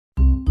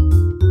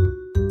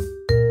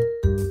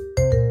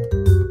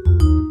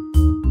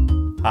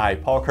Hi,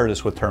 Paul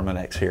Curtis with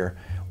Terminix here.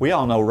 We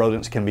all know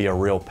rodents can be a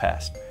real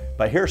pest,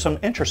 but here are some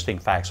interesting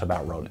facts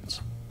about rodents.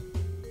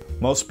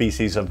 Most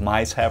species of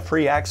mice have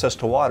free access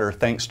to water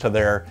thanks to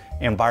their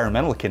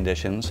environmental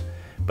conditions,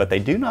 but they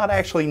do not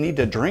actually need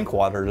to drink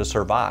water to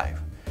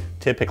survive.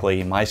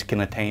 Typically, mice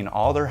can attain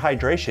all their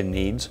hydration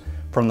needs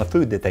from the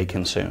food that they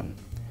consume,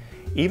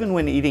 even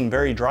when eating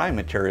very dry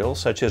materials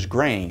such as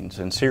grains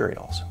and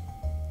cereals.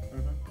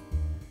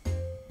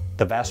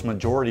 The vast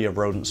majority of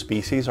rodent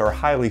species are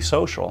highly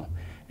social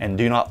and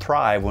do not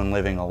thrive when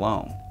living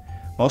alone.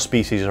 Most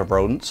species of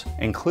rodents,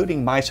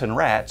 including mice and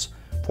rats,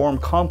 form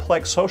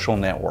complex social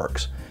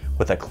networks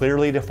with a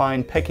clearly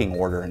defined pecking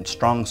order and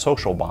strong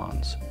social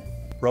bonds.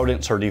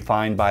 Rodents are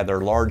defined by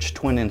their large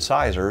twin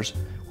incisors,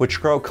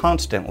 which grow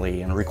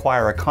constantly and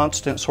require a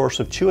constant source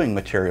of chewing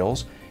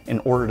materials in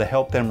order to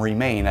help them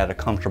remain at a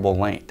comfortable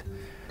length.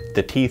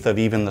 The teeth of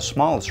even the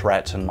smallest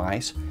rats and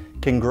mice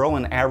can grow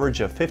an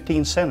average of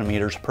 15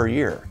 centimeters per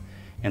year,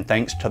 and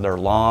thanks to their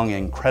long,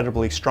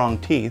 incredibly strong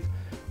teeth,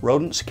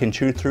 rodents can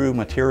chew through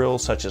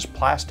materials such as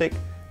plastic,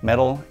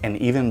 metal, and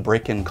even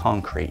brick and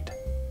concrete.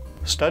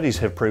 Studies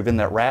have proven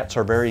that rats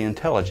are very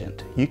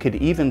intelligent. You could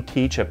even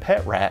teach a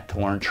pet rat to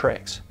learn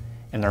tricks,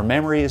 and their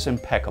memory is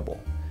impeccable.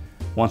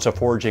 Once a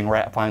foraging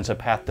rat finds a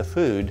path to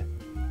food,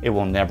 it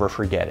will never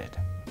forget it.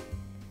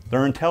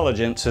 Their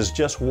intelligence is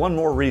just one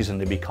more reason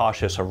to be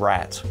cautious of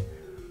rats.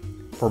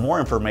 For more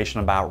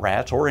information about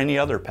rats or any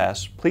other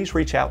pests, please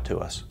reach out to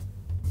us.